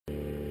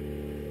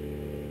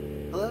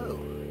Hello,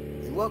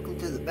 and welcome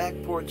to the Back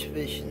Porch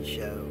Fishing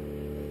Show.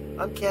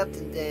 I'm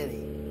Captain Danny,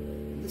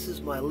 and this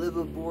is my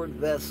live-aboard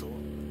vessel,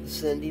 the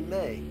Cindy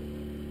Mae.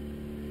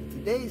 In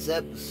today's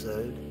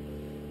episode,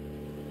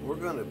 we're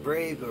going to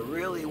brave a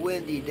really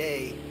windy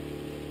day,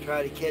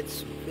 try to catch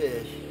some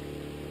fish,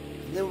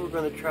 and then we're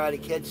going to try to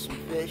catch some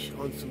fish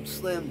on some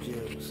Slim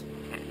Jims.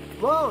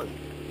 Come on,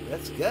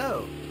 let's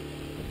go.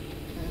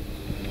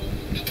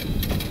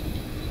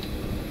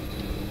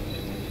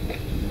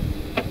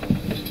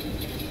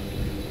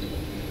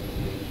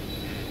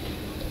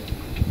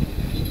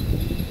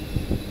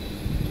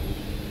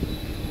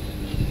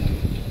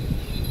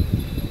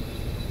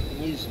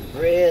 Some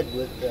bread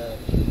with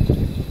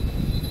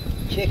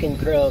chicken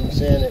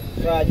crumbs in it,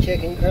 fried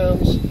chicken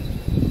crumbs,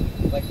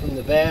 like from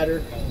the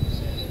batter.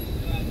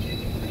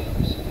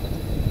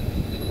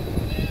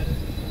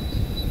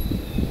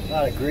 A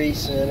lot of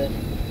grease in it.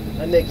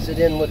 I mix it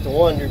in with the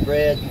Wonder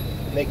Bread,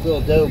 make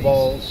little dough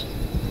balls.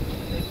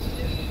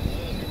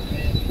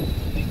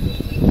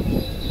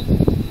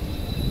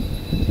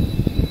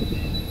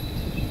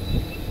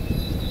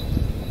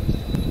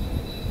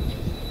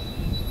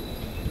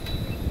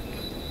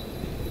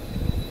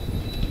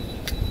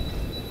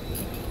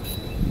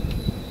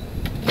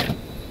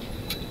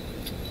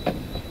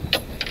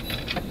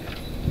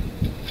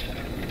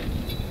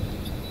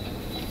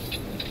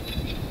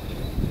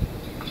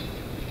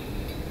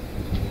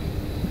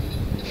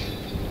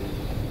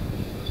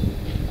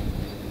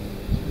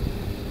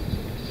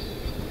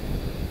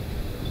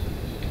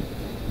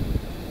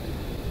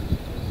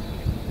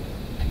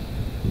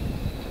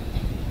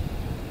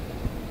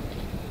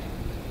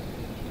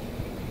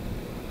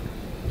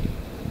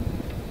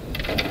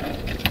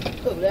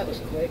 Oh, that was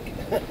quick.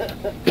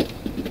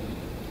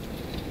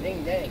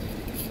 Dang, dang.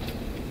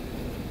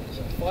 It's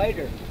a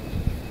fighter.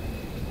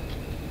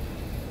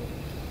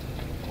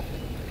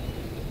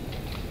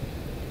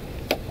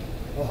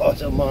 Oh,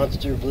 it's a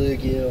monster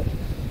bluegill.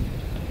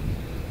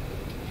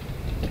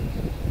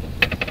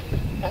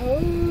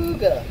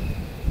 Auga.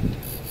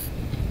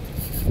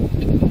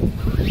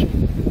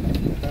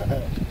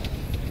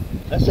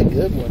 That's a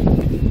good one.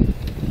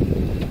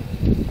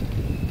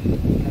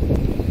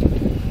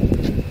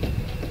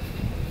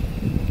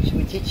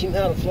 Teach him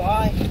how to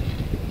fly?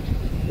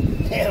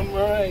 Damn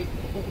right.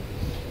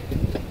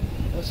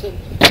 I said,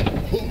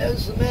 he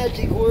knows the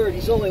magic word.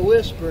 He's only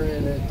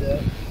whispering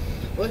it.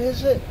 What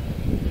is it?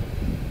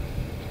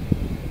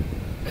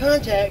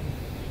 Contact.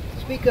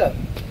 Speak up.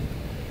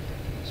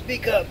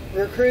 Speak up,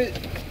 recruit.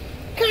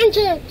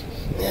 Contact.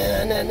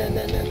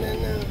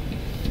 No.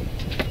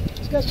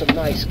 He's got some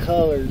nice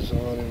colors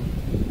on him.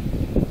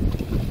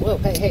 Whoa,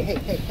 hey.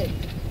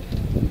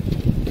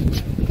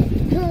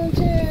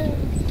 Contact.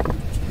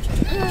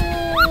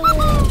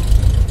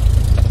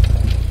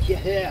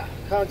 Yeah,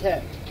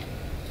 contact.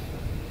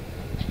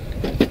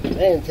 That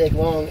didn't take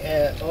long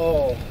at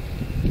all.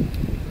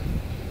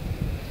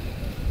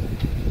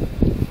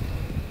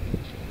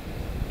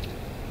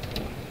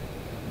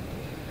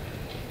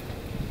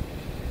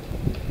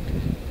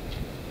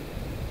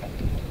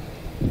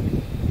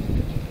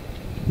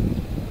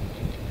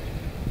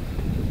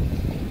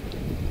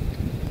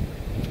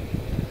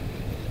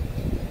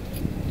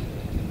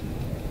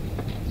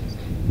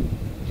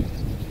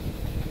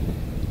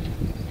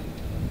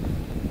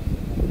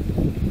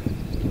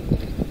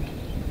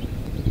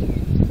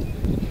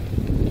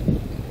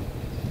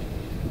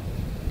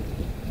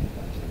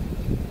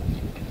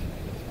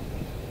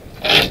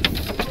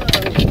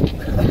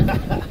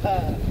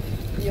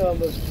 You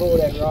almost pulled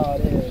that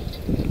rod in.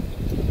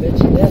 Bet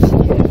you that's the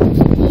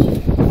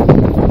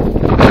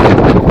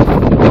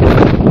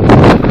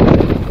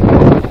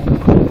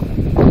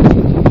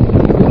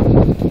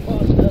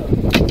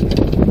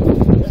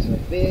That's a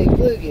big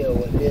bluegill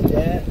what did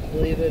that,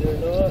 believe it or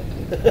not.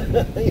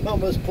 He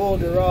almost pulled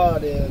the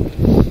rod in.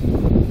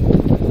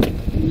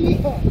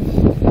 Yeehaw.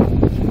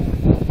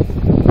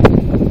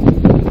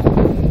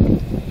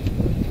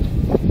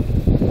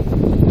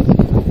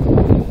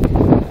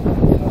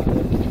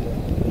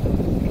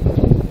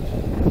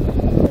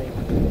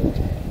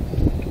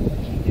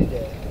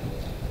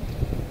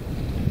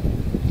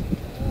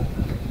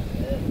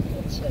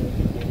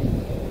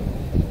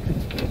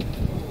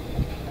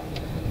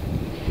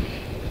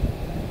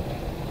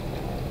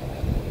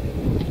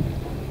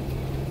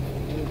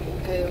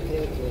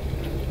 Okay.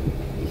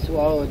 He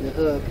swallowed the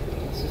hook,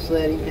 so just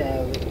let him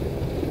have it.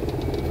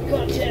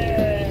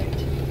 Contact!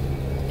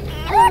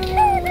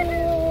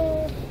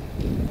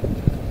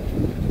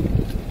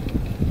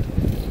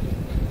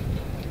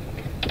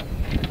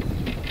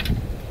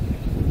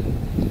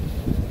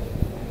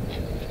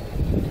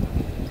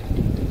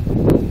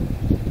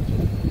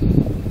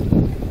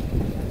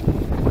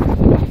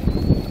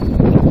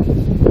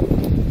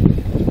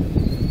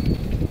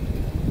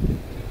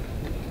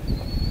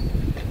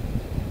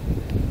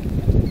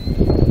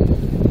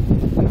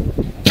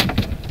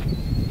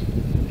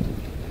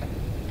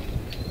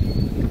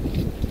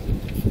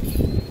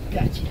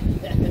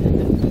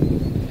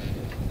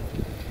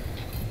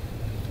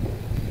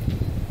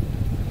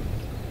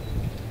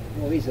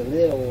 Well, he's a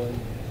little one.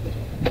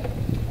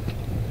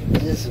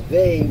 This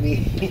baby.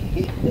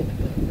 He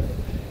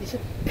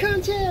said,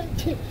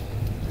 contact!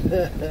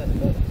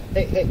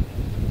 Hey.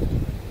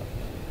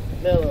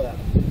 Mellow out.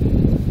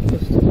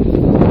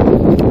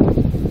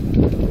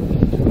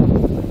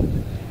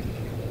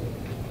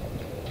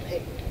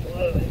 Hey.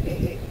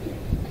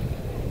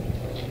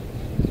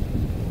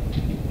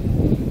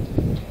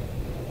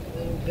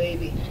 Little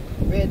baby.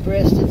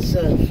 Red-breasted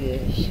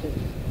sunfish.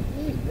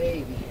 Hey,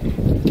 baby.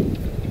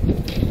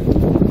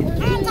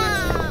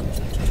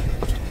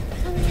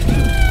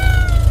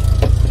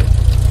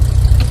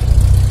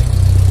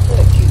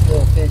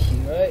 Fishy,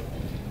 right?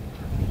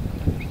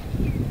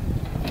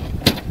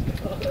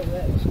 Oh,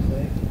 that was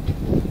quick.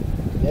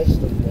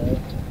 Missed him though.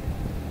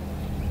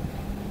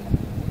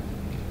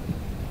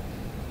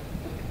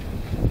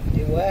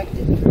 He whacked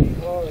it pretty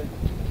hard.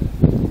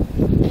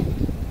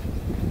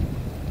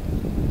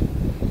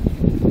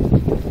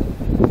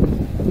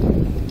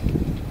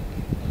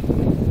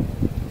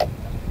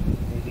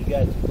 Maybe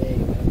got the big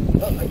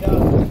one. Oh, I got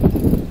him.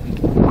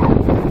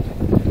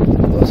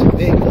 Oh, it's a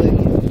big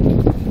loogie.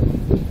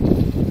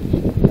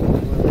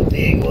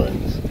 Big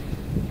ones.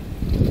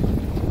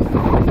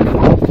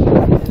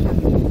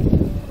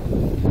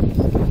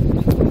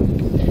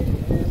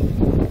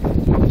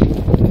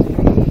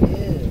 There he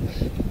is.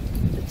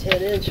 The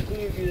 10-inch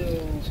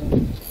bluegills,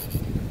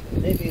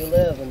 maybe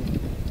 11.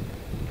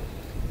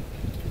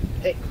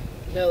 Hey,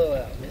 mellow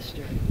out,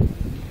 mister.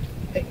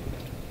 Hey,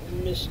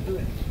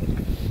 mister.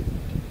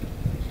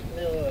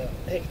 Mellow out.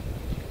 Hey.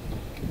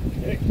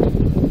 Hey.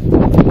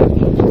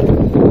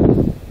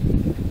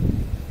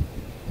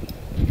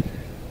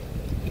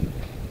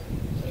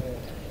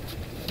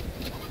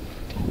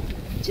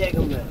 Check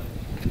him out.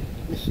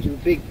 Mr.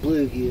 Big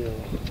Bluegill.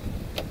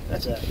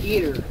 That's a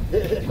eater.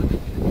 You're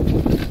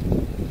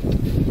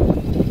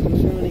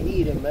going to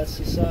eat him. That's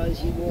the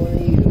size you want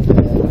to eat him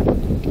at.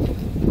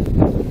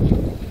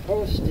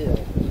 Hold still.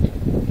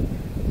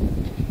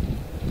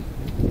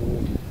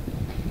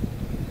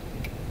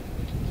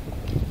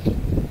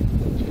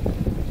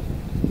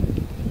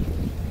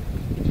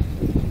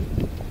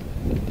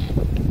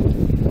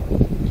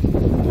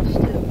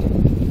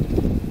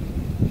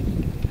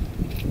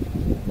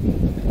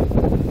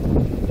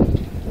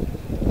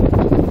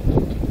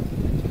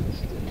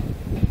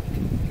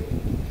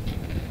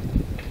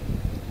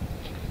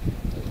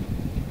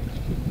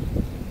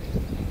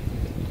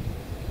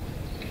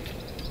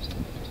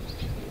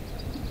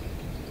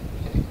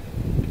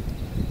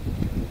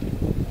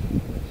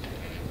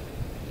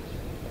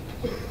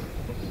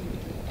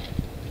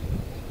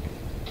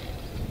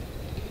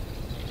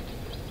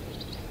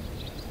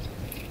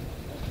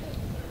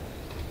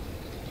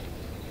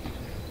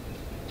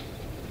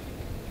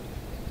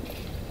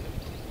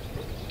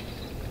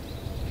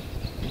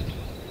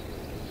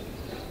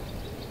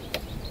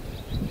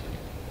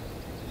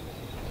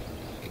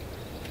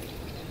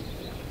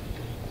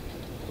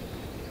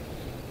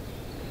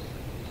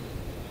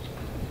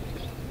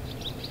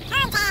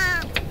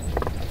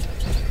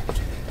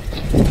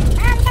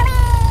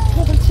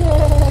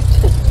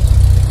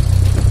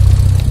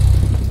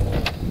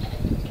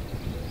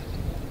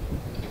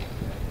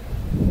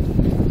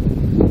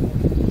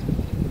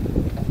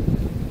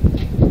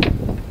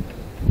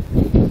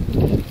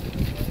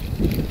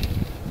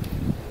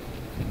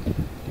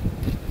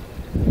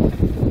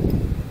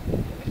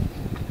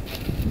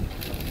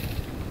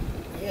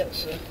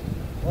 So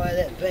buy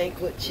that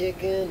banquet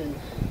chicken and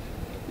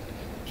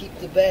keep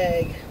the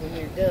bag when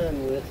you're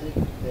done with it.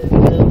 That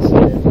comes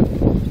in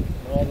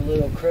all the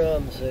little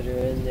crumbs that are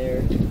in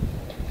there. You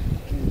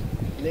can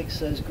mix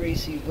those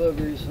greasy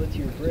boogers with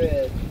your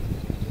bread.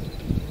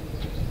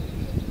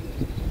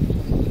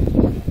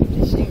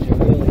 They seem to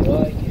really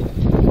like it.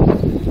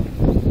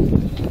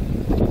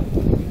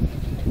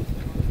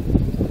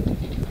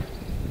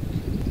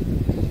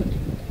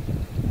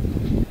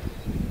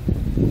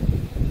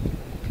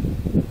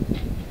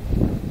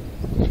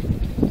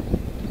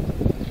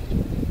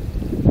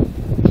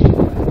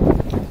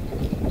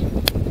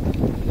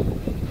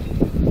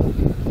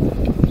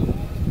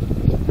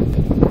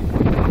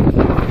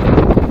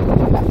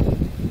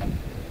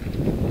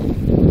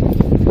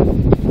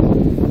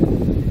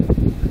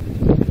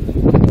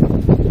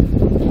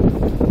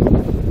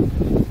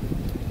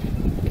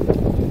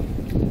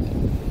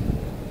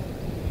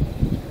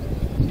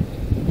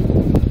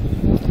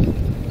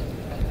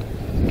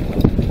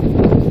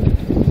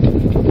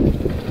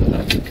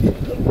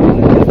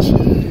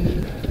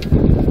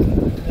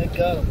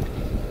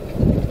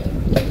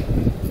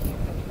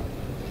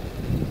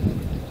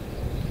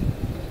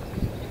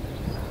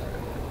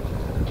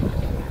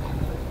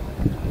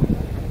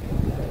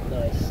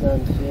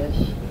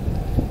 Sunfish.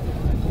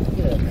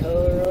 Look at the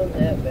color on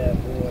that bad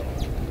boy.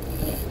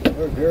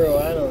 Or girl,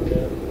 I don't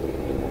know.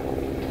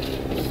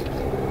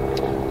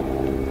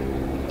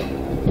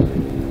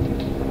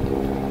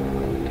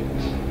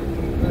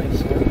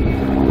 Nice, huh?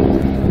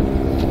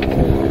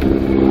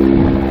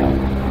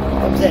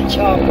 Comes that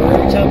chopper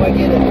every time I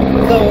get a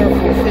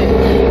colorful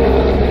fish.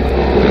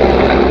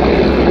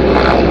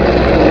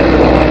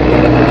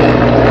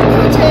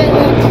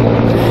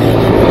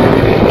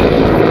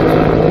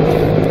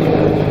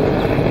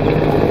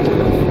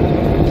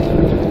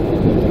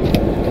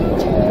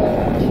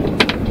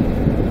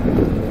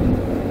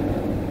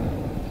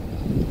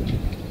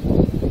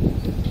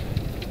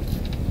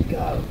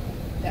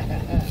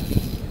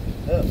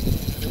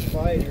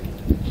 brighter.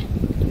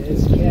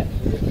 It's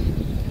catfish.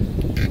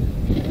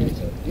 It's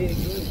a big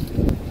one.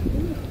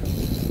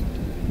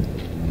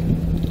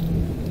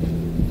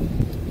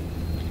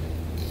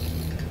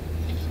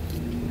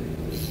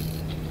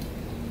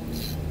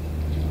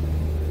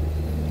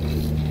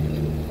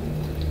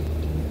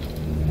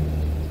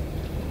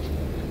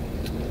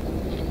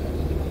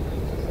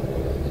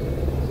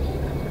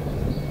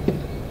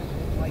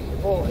 Like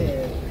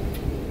bullhead.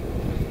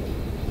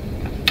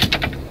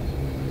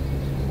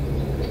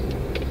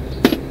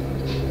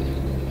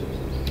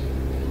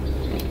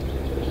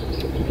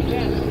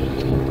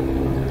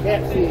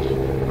 Catfish,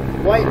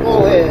 white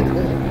bullhead.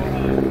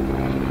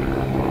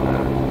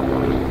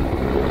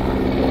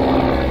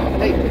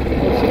 Hey.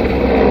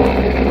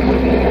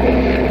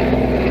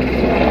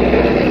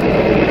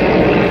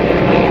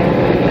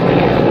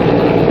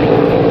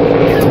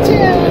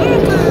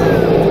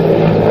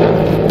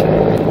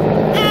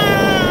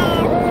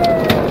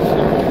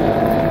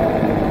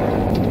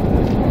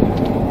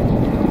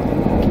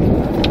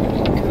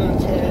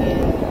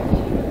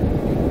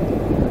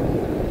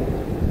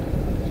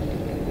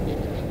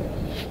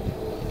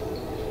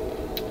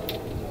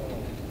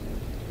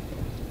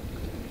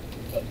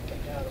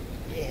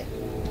 Yeah,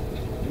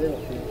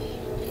 little fish.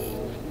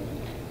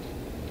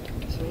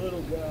 It's a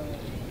little guy.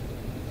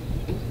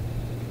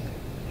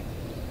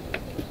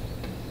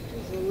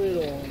 It's a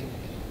little one.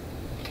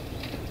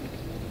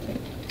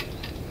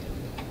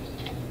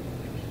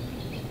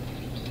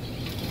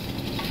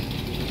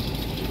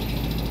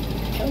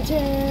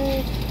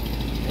 Contact!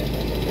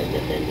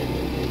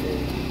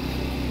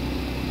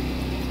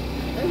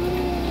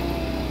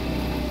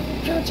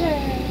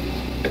 Contact!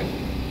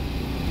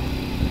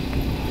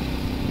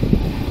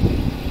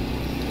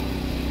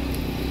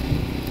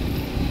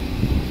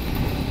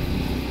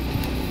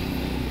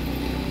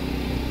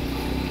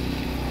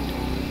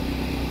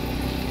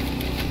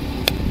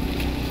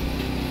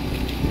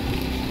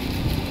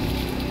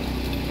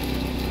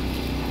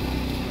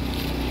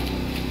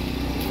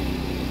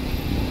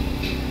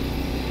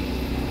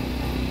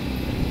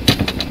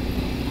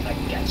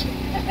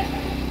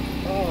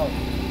 Oh,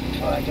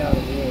 I got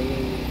him.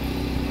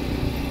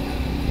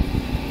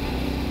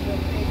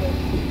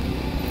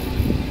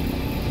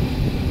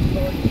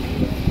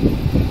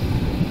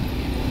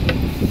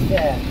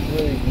 Yeah.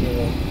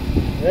 Bluegill.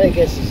 I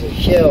guess it's a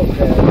shell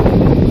crab.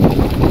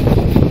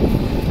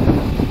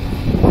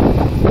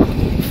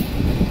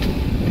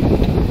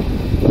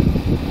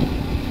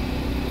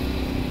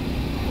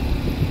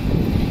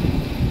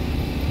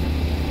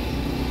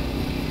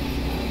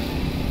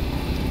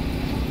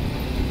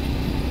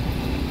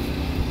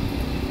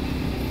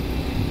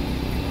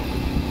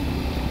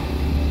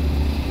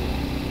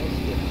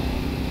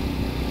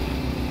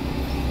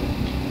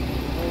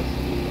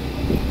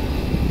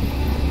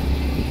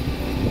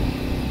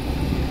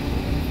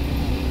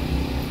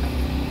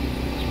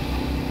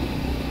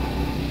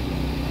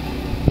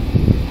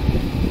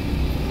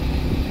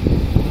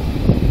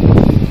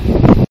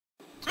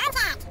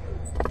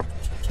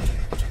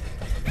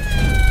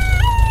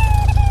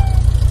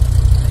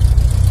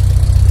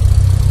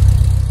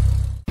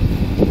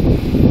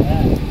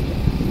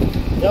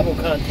 Double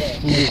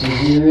contact. This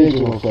is the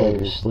original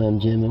flavor Slim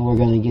Jim, and we're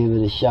going to give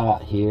it a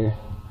shot here.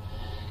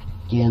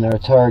 Again, our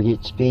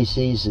target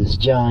species is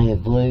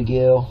giant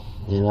bluegill,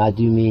 and I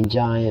do mean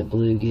giant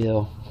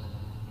bluegill,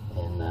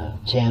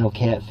 and channel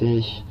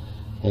catfish,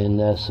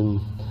 and some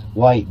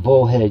white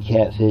bullhead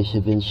catfish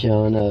have been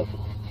showing up.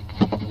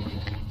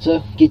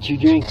 So get your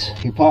drinks,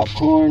 your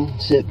popcorn,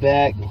 sit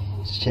back,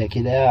 let's check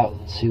it out,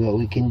 see what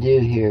we can do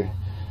here.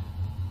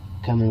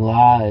 Coming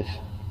live,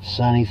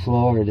 sunny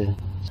Florida.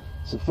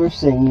 So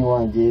first thing you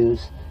want to do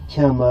is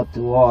chum up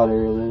the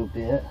water a little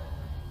bit.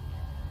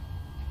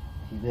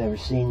 If you've ever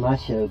seen my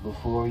show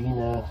before, you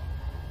know,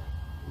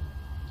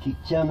 keep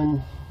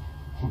chumming,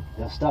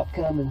 they'll stop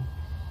coming.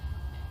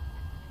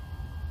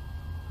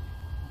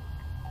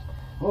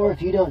 Or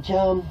if you don't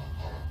chum,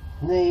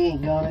 they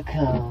ain't gonna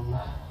come.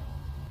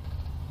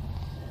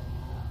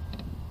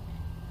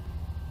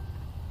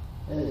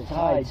 The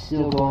tide's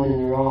still going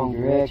in the wrong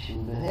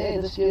direction, but hey,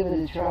 let's give it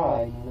a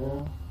try, you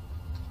know.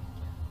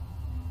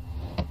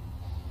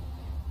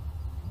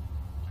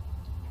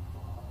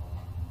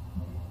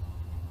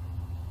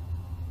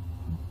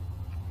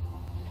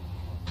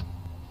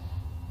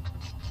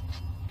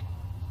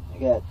 I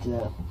got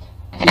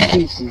 2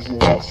 pieces of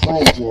that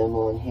Slim Jim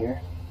on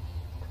here.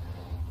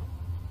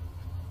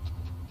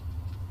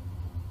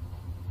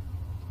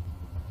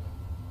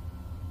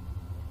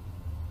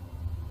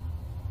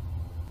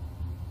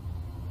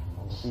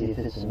 We'll see if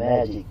it's a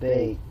magic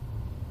bait.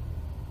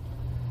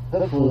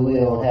 Hopefully we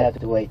don't have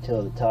to wait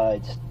till the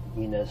tide,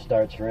 you know,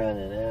 starts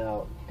running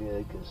out.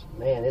 Good, because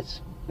man, it's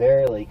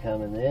barely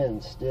coming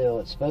in still.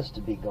 It's supposed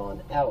to be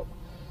going out.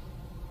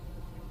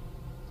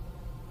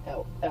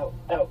 Out, out,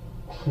 out.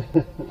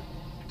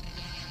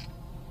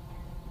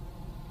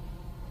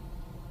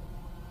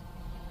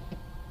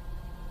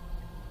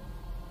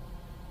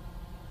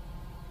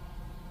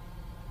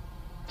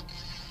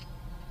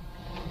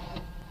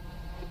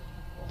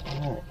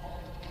 Alright.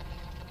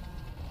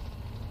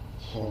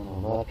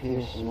 them up.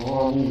 Here's some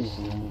more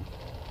using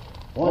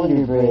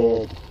Wonder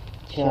Bread.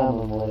 Chum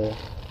them with.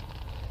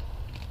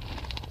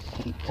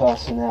 Keep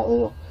tossing out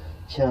little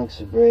chunks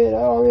of bread. I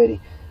already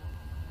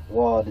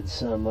wadded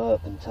some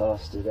up and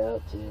tossed it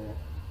out there.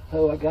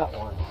 Oh, I got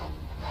one.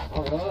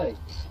 Alright.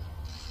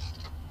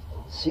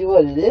 See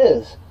what it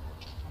is.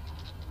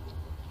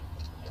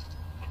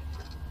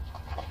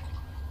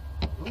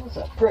 That's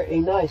a pretty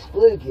nice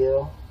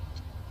bluegill.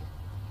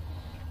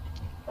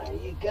 There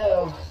you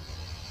go.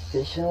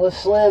 Fishing with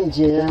Slim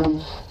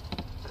Jims.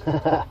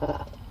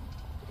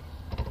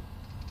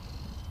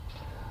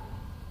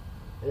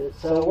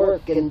 It's a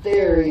working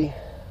theory.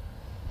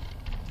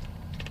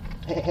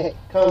 Hey, hey,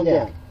 calm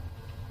down.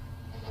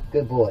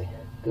 Good boy.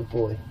 Good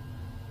boy.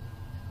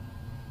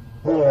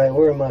 Alright,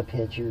 where are my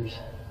pinchers?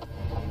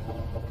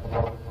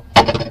 Ooh,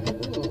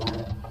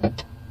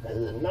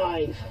 there's a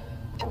knife.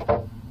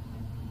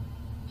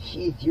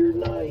 Sheath your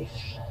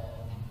knife.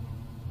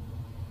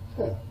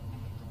 Huh.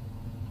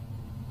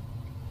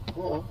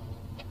 Well.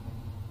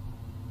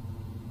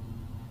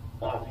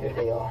 Oh, here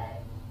they are.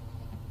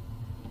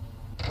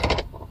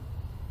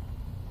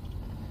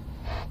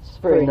 It's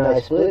a pretty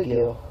nice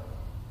bluegill.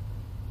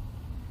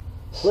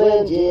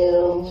 Slim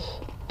Jims.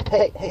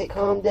 Hey, hey,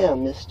 calm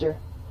down, mister.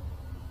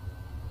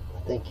 I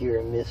think you're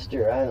a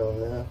mister, I don't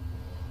know.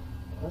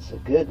 That's a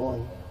good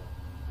one.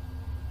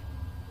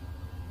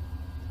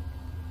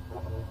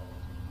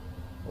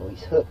 Oh,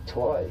 he's hooked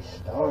twice,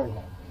 darn.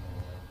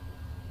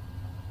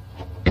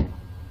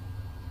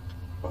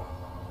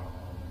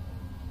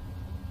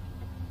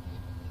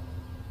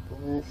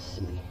 Let's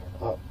see.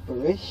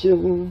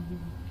 Operation.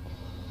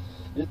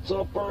 It's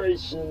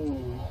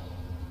Operation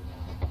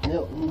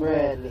Milton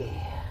Bradley.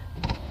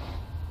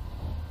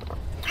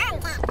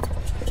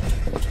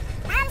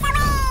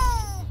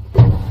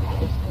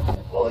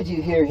 Oh, did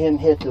you hear him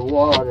hit the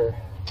water?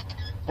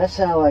 That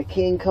sounded like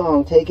King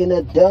Kong taking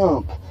a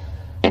dump.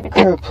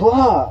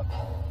 Kerplop.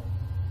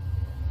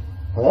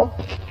 Well,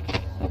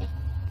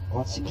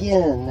 once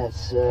again,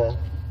 that's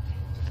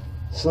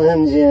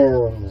Slim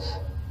Jims.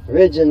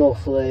 Original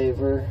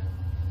flavor.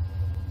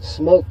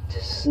 Smoked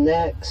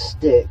snack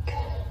stick.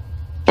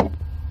 I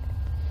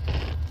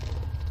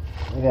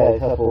got a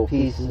couple of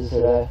pieces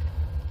that I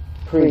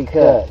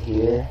pre-cut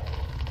here.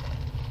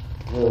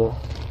 Little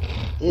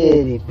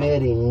itty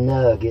bitty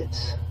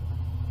nuggets.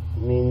 I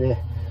mean,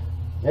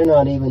 they're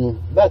not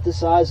even about the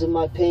size of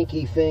my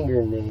pinky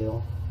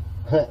fingernail.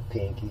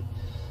 Pinky.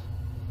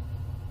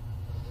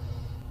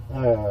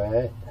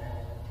 Alright.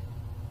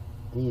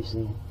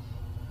 Using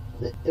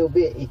the little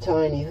bitty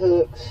tiny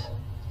hooks.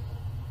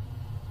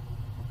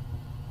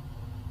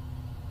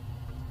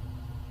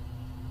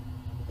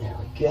 There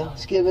we go.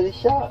 Let's give it a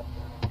shot.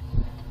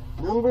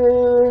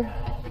 Number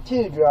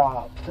 2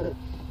 drop.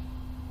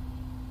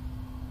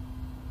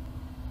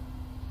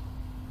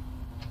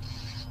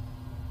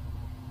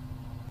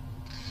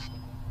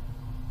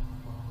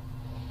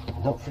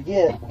 Don't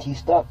forget, if you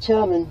stop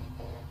chumming,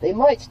 they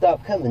might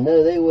stop coming.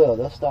 No, they will.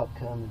 They'll stop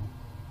coming.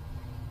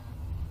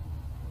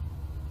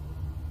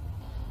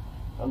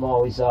 I'm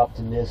always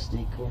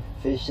optimistic. We're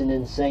fishing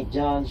in St.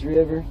 Johns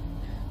River,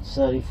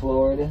 sunny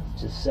Florida,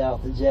 just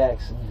south of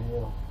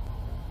Jacksonville.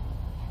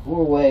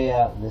 We're way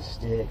out in the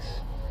sticks.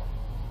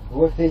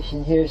 We're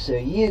fishing here so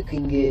you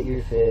can get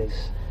your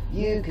fix.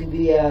 You can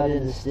be out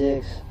in the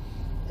sticks,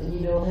 and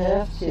you don't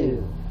have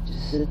to.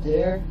 Just sit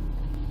there.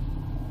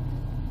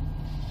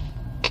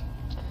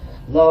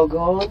 Log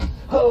on.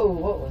 Oh,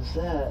 what was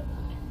that?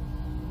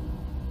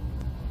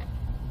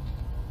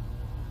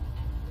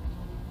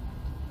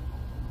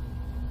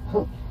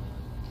 Huh.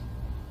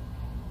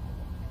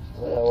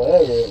 Well,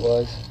 whatever it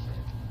was,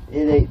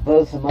 it ate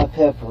both of my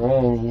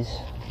pepperonis,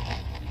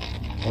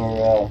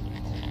 or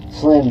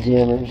Slim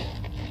Jimmers.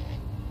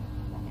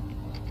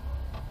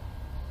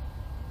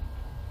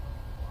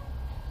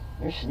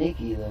 They're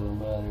sneaky little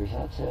mothers,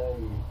 I'll tell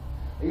you.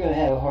 You're going to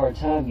have a hard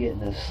time getting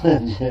those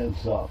Slim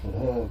Jims off the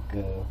hook.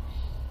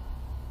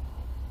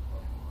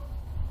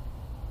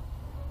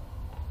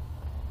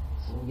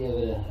 So we'll give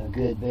it a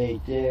good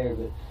bait there,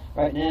 but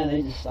right now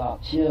they just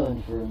stopped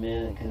chilling for a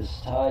minute because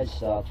tide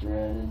stopped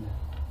running.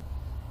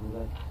 We're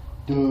like,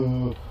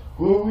 duh,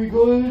 what are we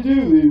going to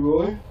do,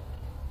 Leroy?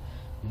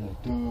 You're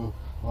like, duh,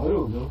 I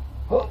don't know.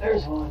 Oh,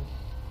 there's one.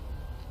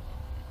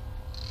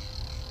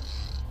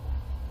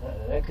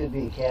 That could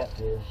be a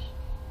catfish.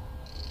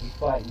 He's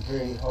fighting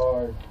pretty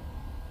hard.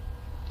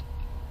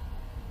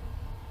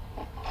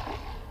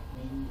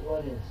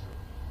 What is it?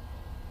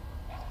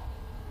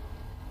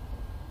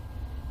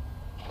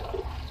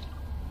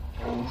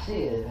 You can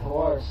see it. The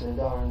water's so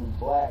darn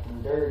black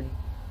and dirty.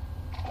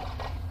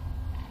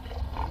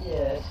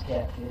 Yeah, it's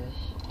catfish.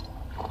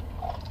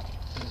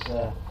 This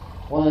is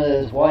one of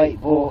those white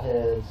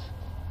bullheads.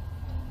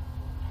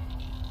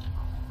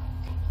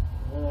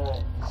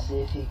 Alright, let's see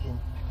if he can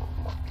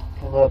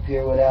come up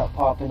here without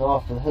popping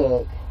off the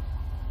hook.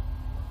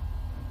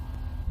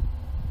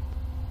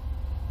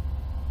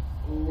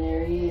 And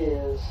there he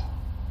is.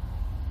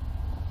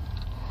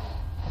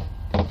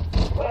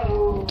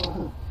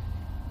 Whoa!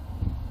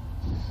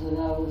 that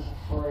I was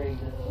afraid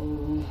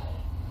of.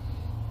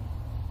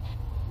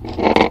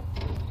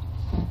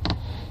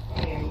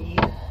 There you.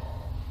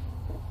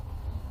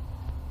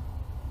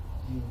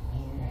 In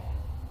here.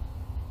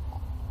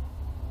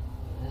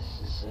 This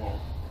is a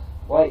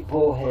white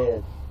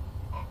bullhead.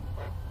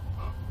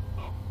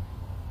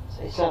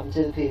 Say something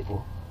to the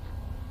people.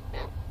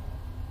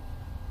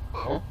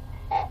 Huh?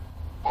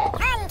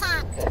 Okay.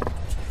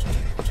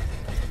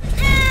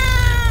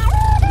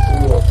 It's a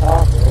little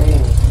tougher,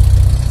 ain't it?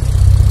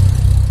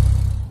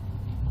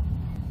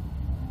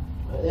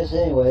 But this,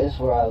 anyway, this is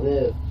where I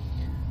live.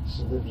 This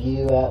is the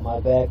view out my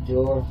back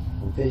door.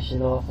 I'm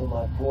fishing off of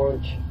my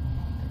porch.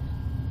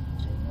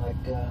 And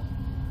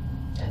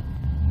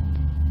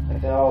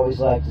like I always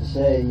like to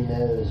say, you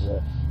know, there's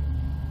a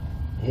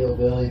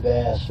hillbilly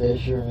bass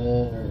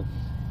fishermen or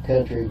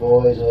country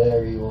boys,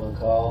 whatever you want to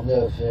call them.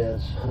 No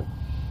offense.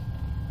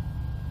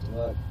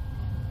 Like,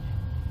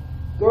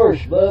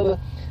 gosh, Bubba,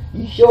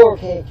 you sure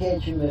can't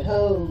catch him at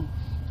home.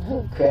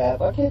 Oh,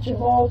 crap, I catch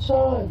him all the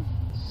time.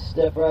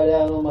 Step right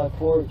out on my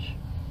porch.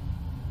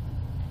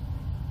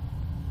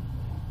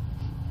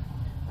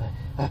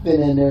 I've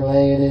been in there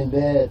laying in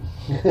bed,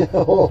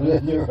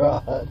 holding the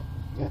rod.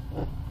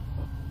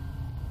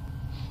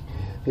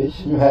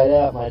 Fishing right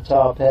out my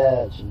top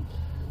hatch and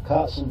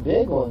caught some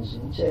big ones. You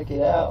can check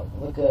it out.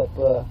 Look up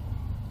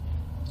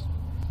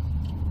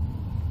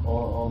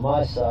on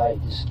my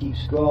site. Just keep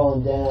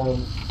scrolling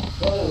down.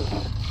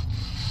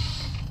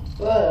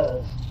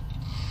 Buzz.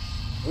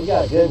 We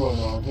got a good one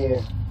on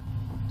here.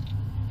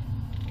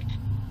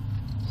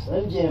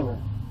 Slim Jimmer.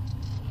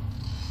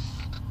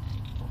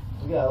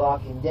 We gotta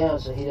lock him down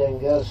so he doesn't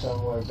go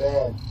somewhere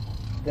bad.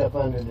 Up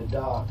under the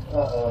dock.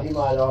 Uh-oh, he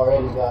might have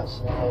already got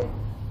snagged.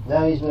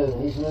 No, he's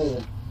moving, he's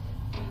moving.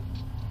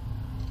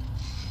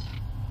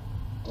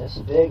 That's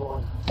a big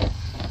one.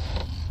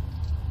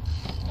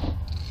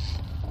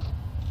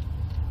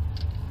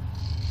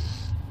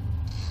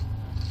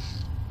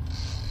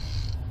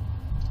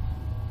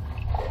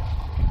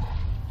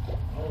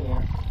 Oh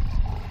yeah.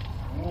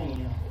 Oh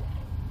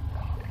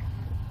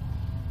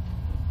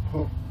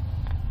yeah.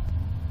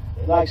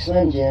 They like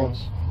Slim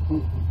Jims.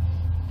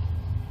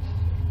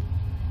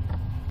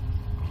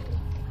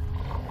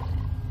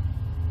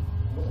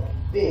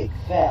 Big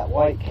fat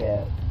white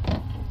cat.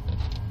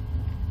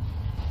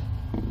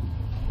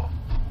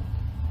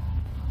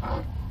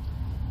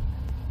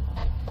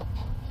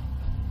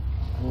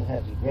 We'll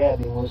have to grab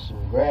him with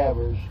some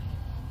grabbers.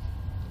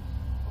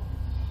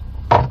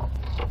 On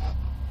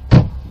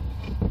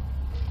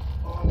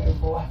there,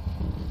 boy.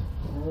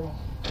 Girl.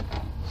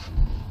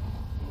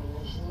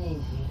 Nice and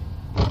easy.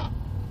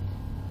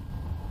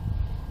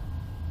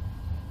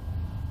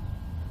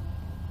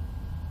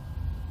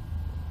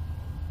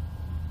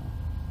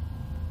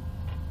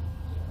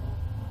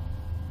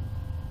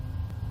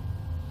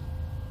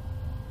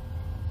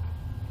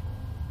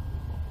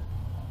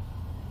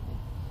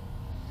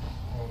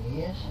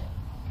 Yes.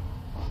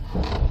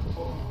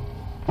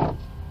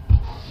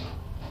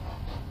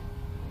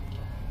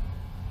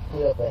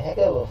 Put up a heck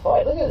of a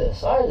fight. Look at the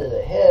size of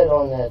the head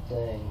on that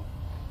thing.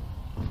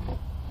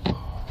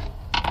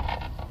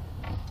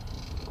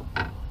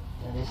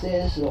 And they say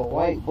this is a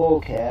white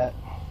bullcat.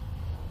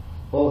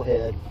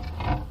 Bullhead.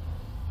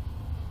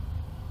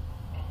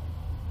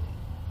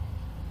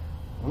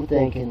 I'm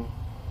thinking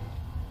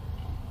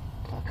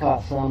I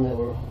caught some that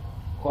were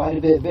quite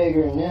a bit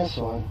bigger than this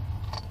one.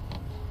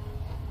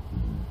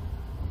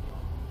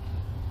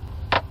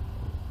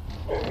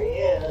 There he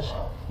is.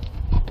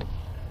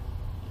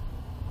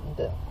 Look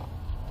at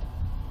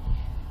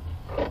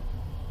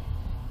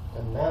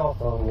the mouth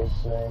on this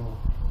thing.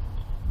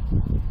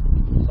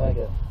 It's like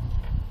a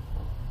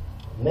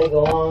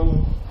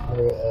megalon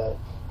or a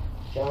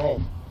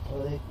giant.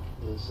 What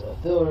is a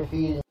filter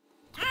feeding.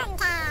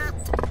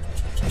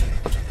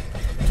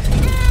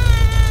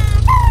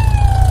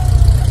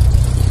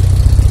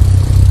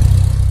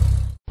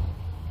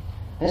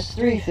 That's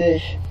 3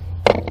 fish,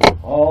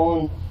 all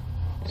in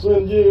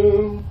Slim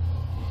Jim.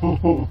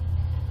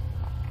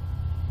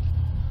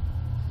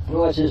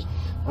 Watch this.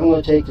 I'm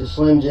going to take the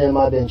Slim Jim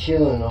I've been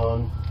chewing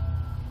on.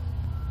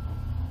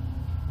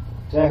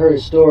 Cause I heard a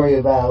story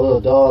about a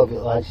little dog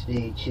that likes to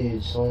eat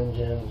chewed Slim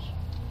Jims.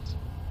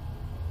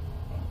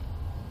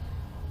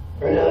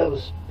 Or no, it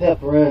was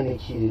pepperoni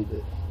chewed,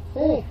 but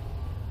hey.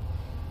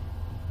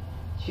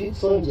 Chewed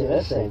Slim Jim,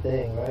 that's the same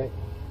thing, right?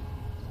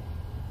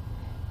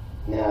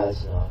 No,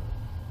 it's not.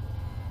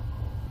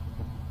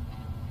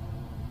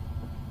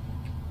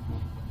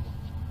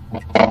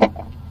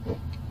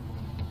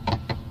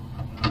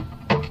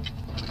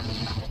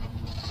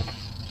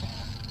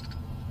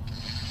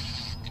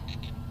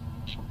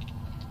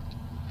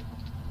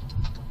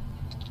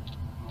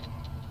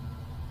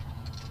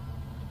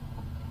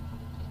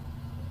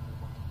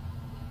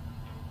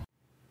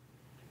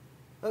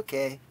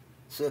 Okay,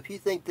 so if you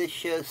think this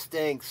show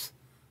stinks,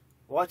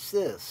 watch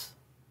this.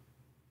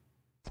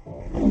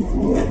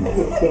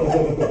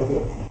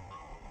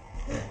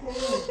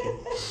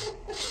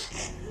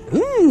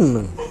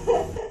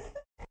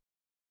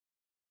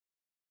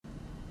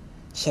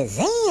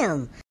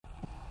 Shazam!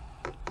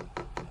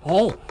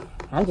 Hey,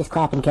 I'm just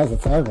clapping because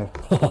it's over.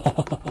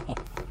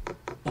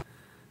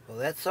 Well,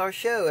 that's our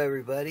show,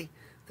 everybody.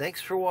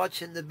 Thanks for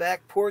watching the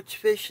Back Porch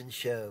Fishing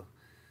Show.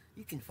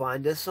 You can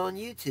find us on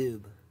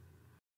YouTube.